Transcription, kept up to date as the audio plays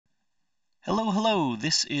Hello.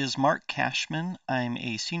 This is Mark Cashman. I'm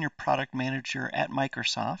a senior product manager at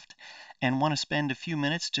Microsoft and want to spend a few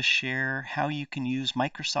minutes to share how you can use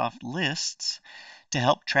Microsoft Lists to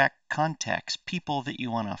help track contacts, people that you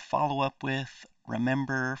want to follow up with,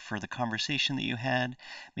 remember for the conversation that you had.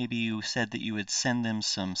 Maybe you said that you would send them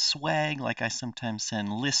some swag, like I sometimes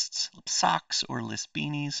send lists socks or list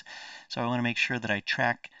beanies. So I want to make sure that I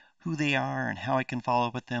track who they are and how I can follow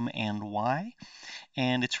up with them and why.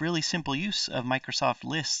 And it's really simple use of Microsoft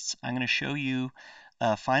Lists. I'm going to show you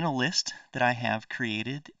a final list that I have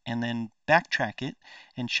created and then backtrack it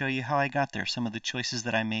and show you how I got there, some of the choices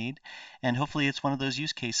that I made. And hopefully it's one of those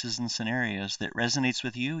use cases and scenarios that resonates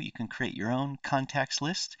with you. You can create your own contacts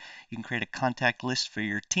list. You can create a contact list for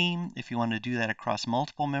your team if you want to do that across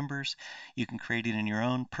multiple members. You can create it in your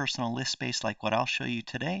own personal list space like what I'll show you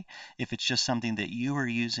today if it's just something that you are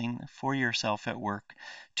using for yourself at work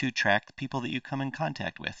to track the people that you come in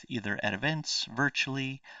contact with, either at events,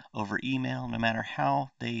 virtually, over email, no matter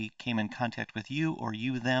how they came in contact with you or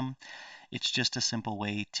you them. It's just a simple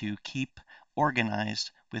way to keep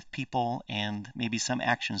organized with people and maybe some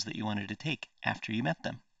actions that you wanted to take after you met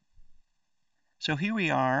them. So here we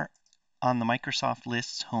are on the Microsoft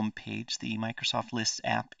Lists homepage, the Microsoft Lists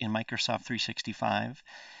app in Microsoft 365.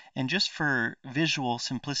 And just for visual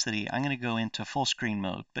simplicity, I'm going to go into full screen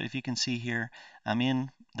mode. But if you can see here, I'm in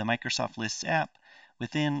the Microsoft Lists app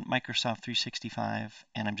within Microsoft 365,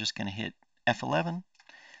 and I'm just going to hit F11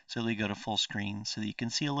 so we go to full screen so that you can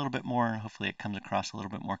see a little bit more, and hopefully it comes across a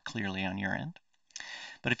little bit more clearly on your end.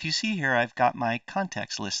 But if you see here, I've got my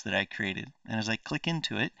contacts list that I created. And as I click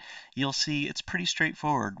into it, you'll see it's pretty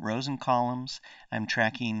straightforward. Rows and columns. I'm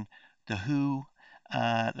tracking the who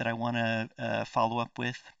that I want to follow up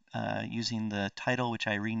with using the title, which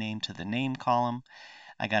I renamed to the name column.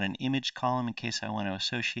 I got an image column in case I want to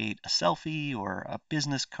associate a selfie or a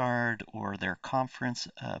business card or their conference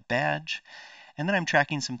badge. And then I'm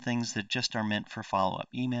tracking some things that just are meant for follow-up: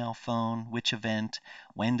 email, phone, which event,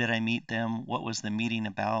 when did I meet them, what was the meeting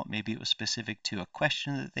about. Maybe it was specific to a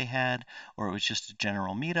question that they had, or it was just a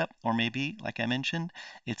general meetup, or maybe, like I mentioned,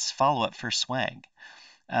 it's follow-up for swag.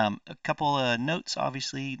 A couple of notes,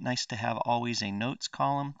 obviously nice to have always a notes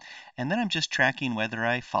column. And then I'm just tracking whether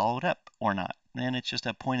I followed up or not. And it's just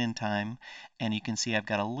a point in time. And you can see I've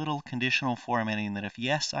got a little conditional formatting that if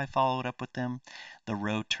yes, I followed up with them, the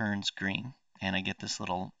row turns green. And I get this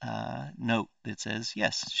little note that says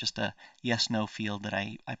yes. It's just a yes/no field that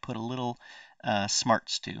I put a little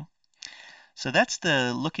smarts to. So that's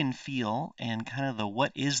the look and feel and kind of the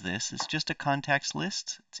what is this. It's just a contacts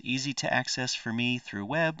list. It's easy to access for me through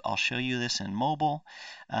web. I'll show you this in mobile.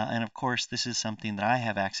 And of course, this is something that I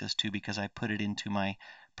have access to because I put it into my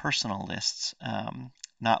personal lists,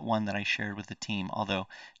 not one that I shared with the team, although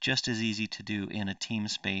just as easy to do in a team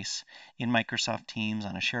space, in Microsoft Teams,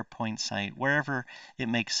 on a SharePoint site, wherever it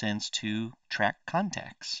makes sense to track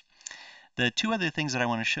contacts. The two other things that I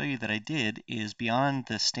want to show you that I did is beyond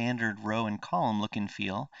the standard row and column look and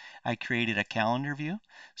feel, I created a calendar view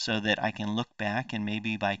so that I can look back and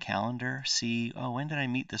maybe by calendar see, oh, when did I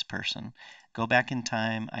meet this person? Go back in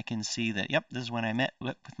time, I can see that, yep, this is when I met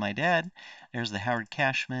with my dad. There's the Howard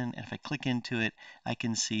Cashman, and if I click into it, I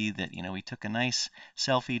can see that, we took a nice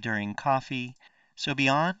selfie during coffee. So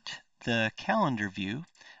beyond the calendar view,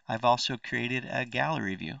 I've also created a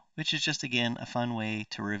gallery view, which is just, again, a fun way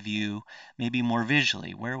to review maybe more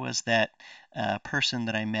visually. Where was that person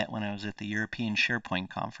that I met when I was at the European SharePoint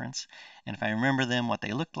conference? And if I remember them, what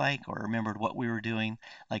they looked like, or remembered what we were doing,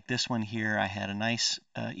 like this one here, I had a nice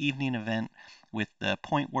evening event with the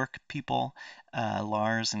Point Work people,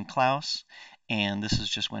 Lars and Klaus, and this is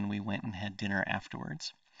just when we went and had dinner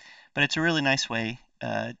afterwards. But it's a really nice way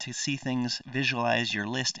to see things, visualize your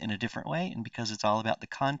list in a different way. And because it's all about the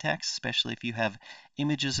context, especially if you have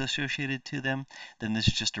images associated to them, then this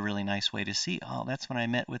is just a really nice way to see, oh, that's when I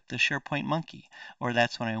met with the SharePoint monkey, or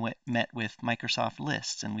that's when I met with Microsoft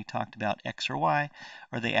Lists and we talked about X or Y,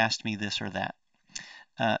 or they asked me this or that.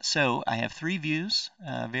 So I have three views,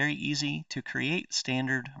 very easy to create,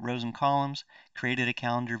 standard rows and columns. Created a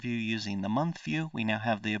calendar view using the month view. We now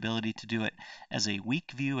have the ability to do it as a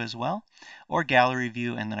week view as well, or gallery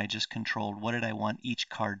view, and then I just controlled what did I want each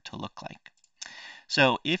card to look like.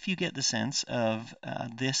 So if you get the sense of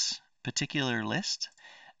this particular list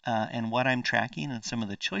and what I'm tracking and some of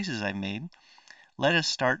the choices I've made, let us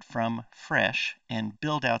start from fresh and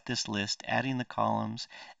build out this list, adding the columns,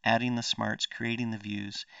 adding the smarts, creating the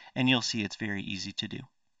views, and you'll see it's very easy to do.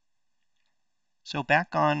 So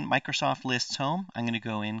back on Microsoft Lists Home, I'm going to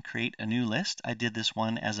go in, create a new list. I did this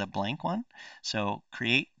one as a blank one. So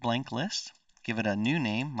create blank list, give it a new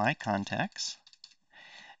name, My Contacts,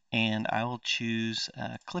 and I will choose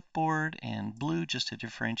clipboard and blue just to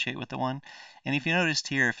differentiate with the one. And if you noticed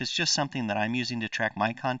here, if it's just something that I'm using to track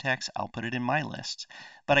my contacts, I'll put it in my lists.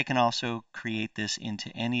 But I can also create this into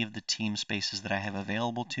any of the team spaces that I have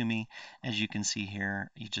available to me. As you can see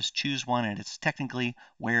here, you just choose one and it's technically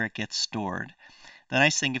where it gets stored. The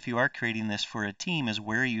nice thing if you are creating this for a team is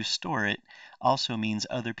where you store it also means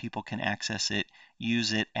other people can access it,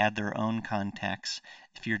 use it, add their own contacts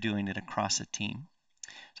if you're doing it across a team.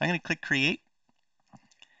 So I'm going to click Create,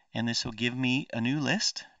 and this will give me a new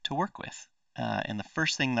list to work with. And the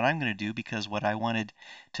first thing that I'm going to do, because what I wanted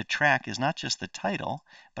to track is not just the title,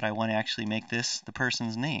 but I want to actually make this the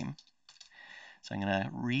person's name. So I'm going to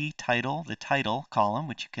retitle the title column,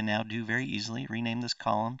 which you can now do very easily, rename this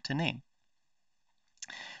column to name.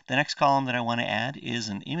 The next column that I want to add is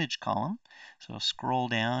an image column. So I'll scroll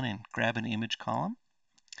down and grab an image column.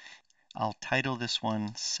 I'll title this one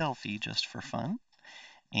Selfie just for fun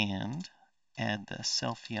and add the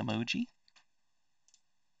selfie emoji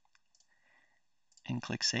and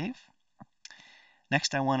click Save.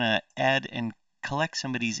 Next, I want to add and collect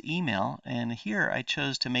somebody's email, and here I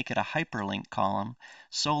chose to make it a hyperlink column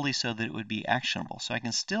solely so that it would be actionable. So I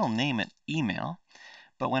can still name it email,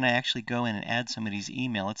 but when I actually go in and add somebody's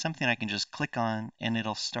email, it's something I can just click on and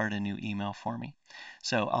it'll start a new email for me.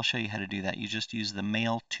 So I'll show you how to do that. You just use the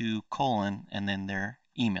mail to : and then their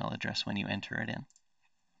email address when you enter it in.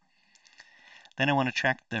 Then I want to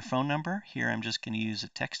track the phone number. Here I'm just going to use a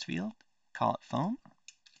text field, call it phone.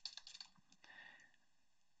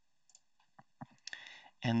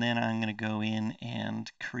 And then I'm going to go in and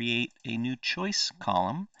create a new choice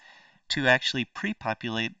column to actually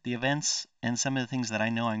pre-populate the events and some of the things that I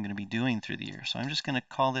know I'm going to be doing through the year. So I'm just going to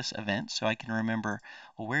call this event so I can remember,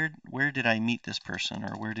 well, where did I meet this person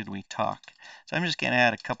or where did we talk? So I'm just going to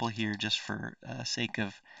add a couple here just for sake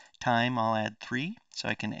of time. I'll add 3. So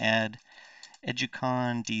I can add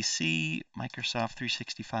EduCon DC, Microsoft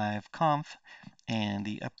 365 Conf, and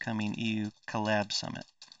the upcoming EU Collab Summit.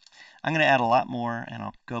 I'm going to add a lot more, and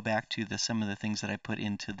I'll go back to some of the things that I put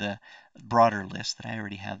into the broader list that I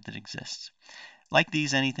already have that exists. Like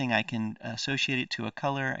these, anything, I can associate it to a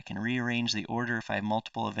color. I can rearrange the order if I have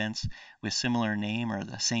multiple events with similar name or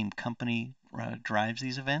the same company drives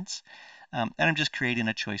these events. And I'm just creating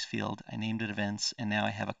a choice field. I named it events, and now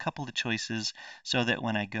I have a couple of choices so that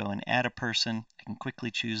when I go and add a person, I can quickly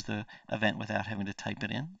choose the event without having to type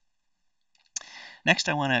it in. Next,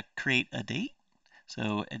 I want to create a date.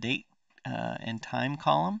 So a date and time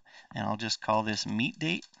column, and I'll just call this meet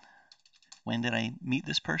date. When did I meet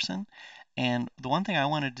this person? And the one thing I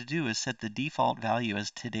wanted to do is set the default value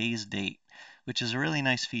as today's date, which is a really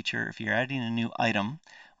nice feature. If you're adding a new item,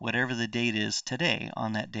 whatever the date is today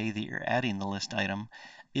on that day that you're adding the list item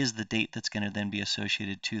is the date that's going to then be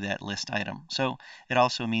associated to that list item. So it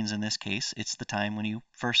also means in this case, it's the time when you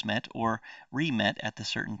first met or re-met at the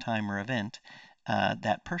certain time or event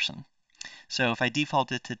that person. So if I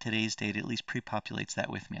default it to today's date, it at least pre-populates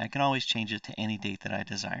that with me. I can always change it to any date that I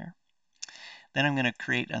desire. Then I'm going to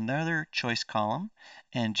create another choice column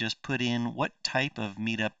and just put in what type of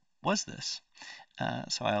meetup was this.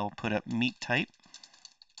 So I'll put up meet type.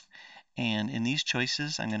 And in these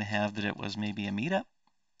choices, I'm going to have that it was maybe a meetup,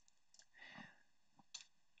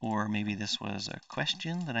 or maybe this was a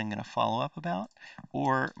question that I'm going to follow up about,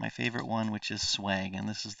 or my favorite one, which is swag. And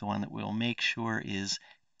this is the one that we'll make sure is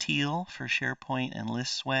teal for SharePoint and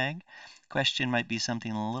list swag. Question might be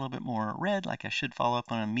something a little bit more red, like I should follow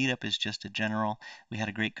up on. A meetup is just a general. We had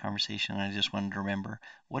a great conversation, and I just wanted to remember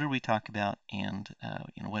what did we talk about, and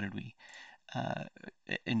what did we,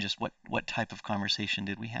 and just what type of conversation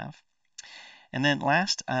did we have. And then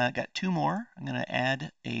last, I got 2 more. I'm going to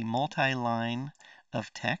add a multi-line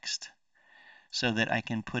of text so that I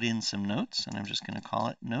can put in some notes, and I'm just going to call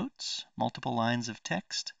it notes, multiple lines of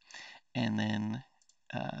text, and then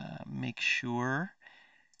make sure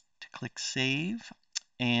to click save,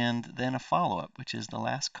 and then a follow-up, which is the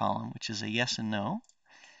last column, which is a yes and no,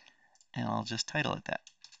 and I'll just title it that.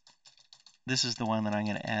 This is the one that I'm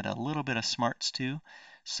going to add a little bit of smarts to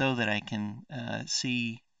so that I can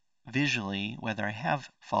see visually whether I have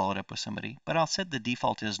followed up with somebody. But I'll set the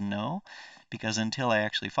default as no, because until I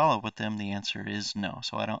actually follow up with them, the answer is no.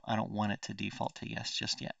 So I don't want it to default to yes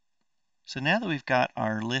just yet. So now that we've got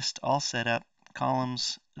our list all set up,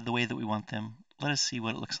 columns the way that we want them, let us see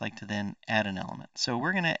what it looks like to then add an element. So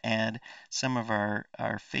we're going to add some of our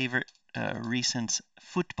favorite recent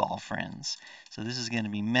football friends. So this is going to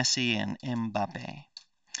be Messi and Mbappe.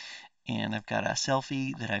 And I've got a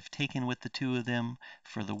selfie that I've taken with the 2 of them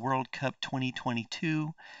for the World Cup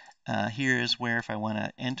 2022. Here is where if I want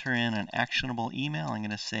to enter in an actionable email, I'm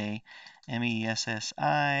going to say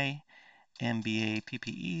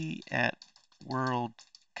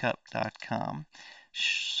messsimbappe@worldcup.com,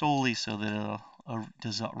 solely so that it'll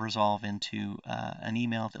resolve into an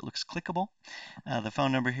email that looks clickable. The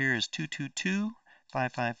phone number here is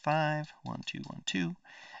 222-555-1212.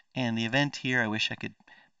 And the event here, I wish I could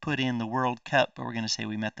put in the World Cup, but we're going to say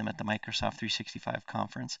we met them at the Microsoft 365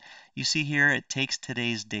 conference. You see here it takes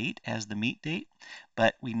today's date as the meet date,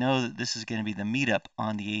 but we know that this is going to be the meetup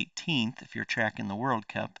on the 18th if you're tracking the World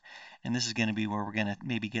Cup, and this is going to be where we're going to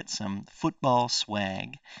maybe get some football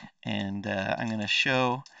swag. And I'm going to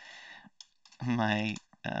show my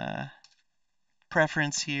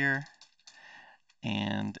preference here,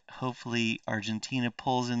 and hopefully Argentina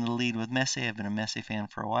pulls in the lead with Messi. I've been a Messi fan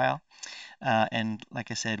for a while. And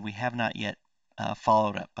like I said, we have not yet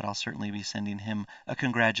followed up, but I'll certainly be sending him a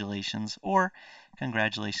congratulations or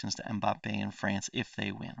congratulations to Mbappe in France if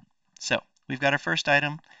they win. So we've got our first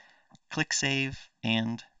item, click save,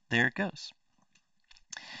 and there it goes.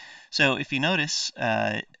 So if you notice,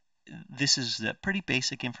 this is the pretty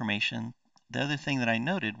basic information. The other thing that I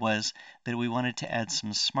noted was that we wanted to add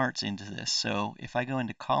some smarts into this. So if I go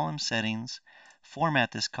into column settings,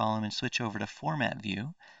 format this column, and switch over to format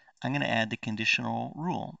view, I'm going to add the conditional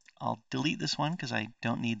rule. I'll delete this one because I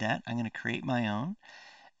don't need that. I'm going to create my own.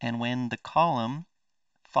 And when the column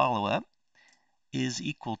follow-up is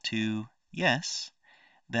equal to yes,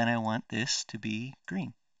 then I want this to be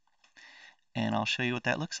green. And I'll show you what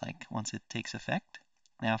that looks like once it takes effect.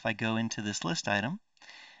 Now if I go into this list item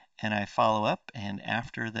and I follow up, and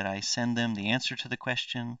after that I send them the answer to the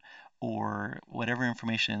question or whatever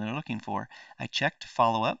information they're looking for, I check to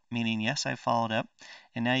follow up, meaning yes, I followed up,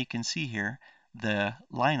 and now you can see here the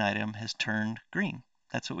line item has turned green.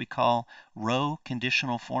 That's what we call row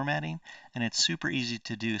conditional formatting, and it's super easy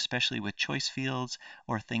to do, especially with choice fields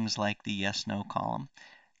or things like the yes/no column.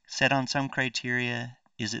 Set on some criteria,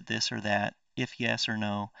 is it this or that? If yes or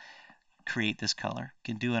no, create this color.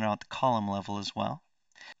 You can do it at the column level as well.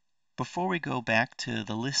 Before we go back to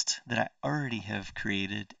the list that I already have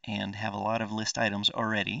created and have a lot of list items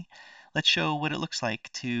already, let's show what it looks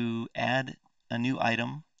like to add a new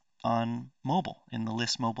item on mobile in the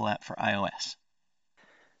List mobile app for iOS.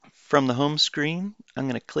 From the home screen, I'm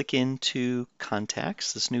going to click into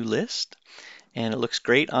Contacts, this new list, and it looks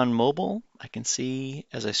great on mobile. I can see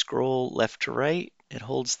as I scroll left to right, it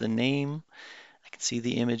holds the name. I can see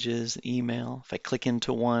the images, email. If I click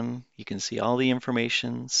into one, you can see all the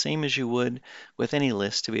information, same as you would with any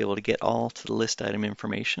list to be able to get all to the list item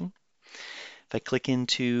information. If I click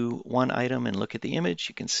into one item and look at the image,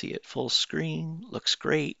 you can see it full screen, looks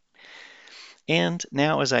great. And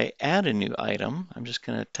now as I add a new item, I'm just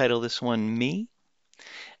going to title this one Me,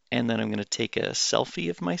 and then I'm going to take a selfie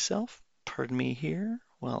of myself, pardon me here,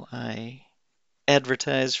 while I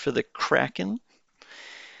advertise for the Kraken.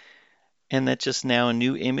 And that's just now a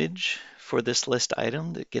new image for this list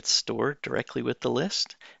item that gets stored directly with the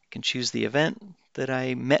list. I can choose the event that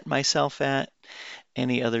I met myself at.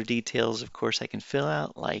 Any other details, of course, I can fill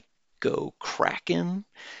out, like Go Kraken.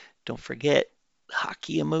 Don't forget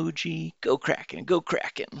hockey emoji. Go Kraken, go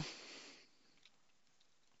Kraken.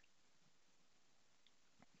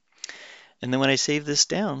 And then when I save this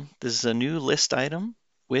down, this is a new list item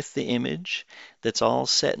with the image that's all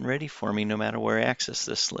set and ready for me no matter where I access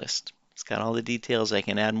this list. It's got all the details. I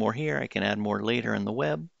can add more here. I can add more later in the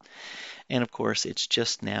web. And of course, it's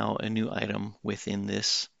just now a new item within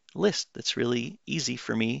this list that's really easy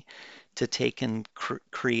for me to take and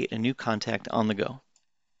create a new contact on the go.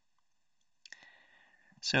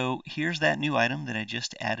 So here's that new item that I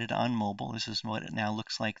just added on mobile. This is what it now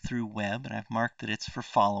looks like through web, and I've marked that it's for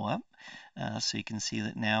follow-up. So you can see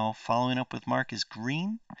that now following up with Mark is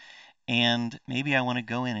green, and maybe I want to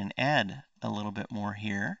go in and add a little bit more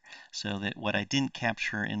here so that what I didn't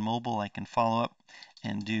capture in mobile I can follow up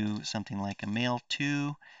and do something like a mail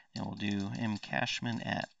to, and we'll do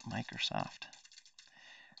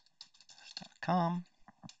mcashman@microsoft.com.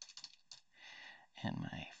 And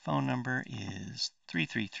my phone number is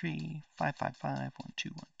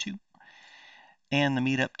 333-555-1212. And the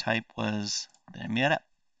meetup type was the meetup.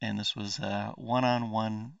 And this was a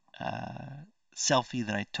one-on-one selfie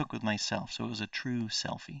that I took with myself. So it was a true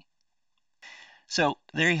selfie. So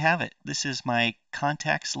there you have it. This is my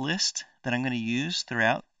contacts list that I'm going to use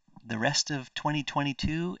throughout the rest of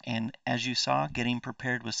 2022. And as you saw, getting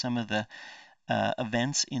prepared with some of the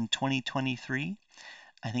events in 2023.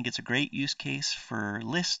 I think it's a great use case for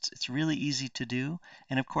lists. It's really easy to do.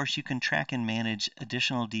 And of course, you can track and manage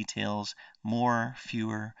additional details, more,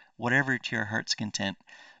 fewer, whatever to your heart's content.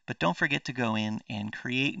 But don't forget to go in and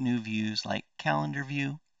create new views like calendar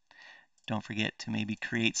view. Don't forget to maybe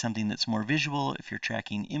create something that's more visual if you're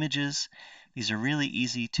tracking images. These are really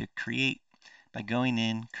easy to create by going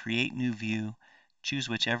in, create new view, choose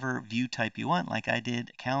whichever view type you want, like I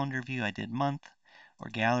did calendar view, I did month, or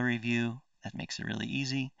gallery view. That makes it really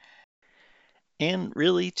easy. And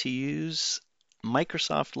really to use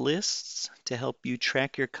Microsoft Lists to help you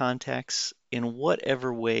track your contacts in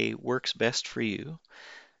whatever way works best for you.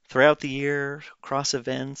 Throughout the year, across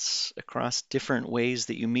events, across different ways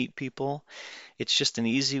that you meet people, it's just an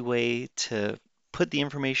easy way to put the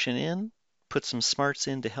information in, put some smarts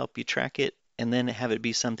in to help you track it, and then have it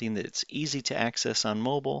be something that's easy to access on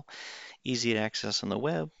mobile, easy to access on the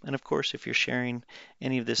web. And of course, if you're sharing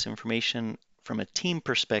any of this information from a team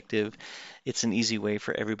perspective, it's an easy way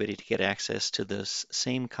for everybody to get access to those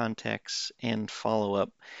same contacts and follow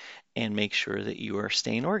up and make sure that you are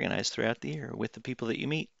staying organized throughout the year with the people that you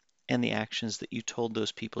meet and the actions that you told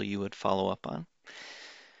those people you would follow up on.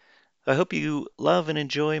 I hope you love and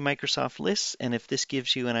enjoy Microsoft Lists, and if this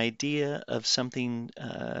gives you an idea of something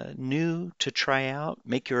new to try out,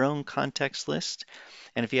 make your own context list.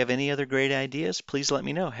 And if you have any other great ideas, please let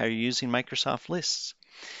me know how you're using Microsoft Lists.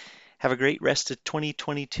 Have a great rest of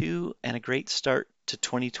 2022 and a great start to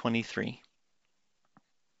 2023.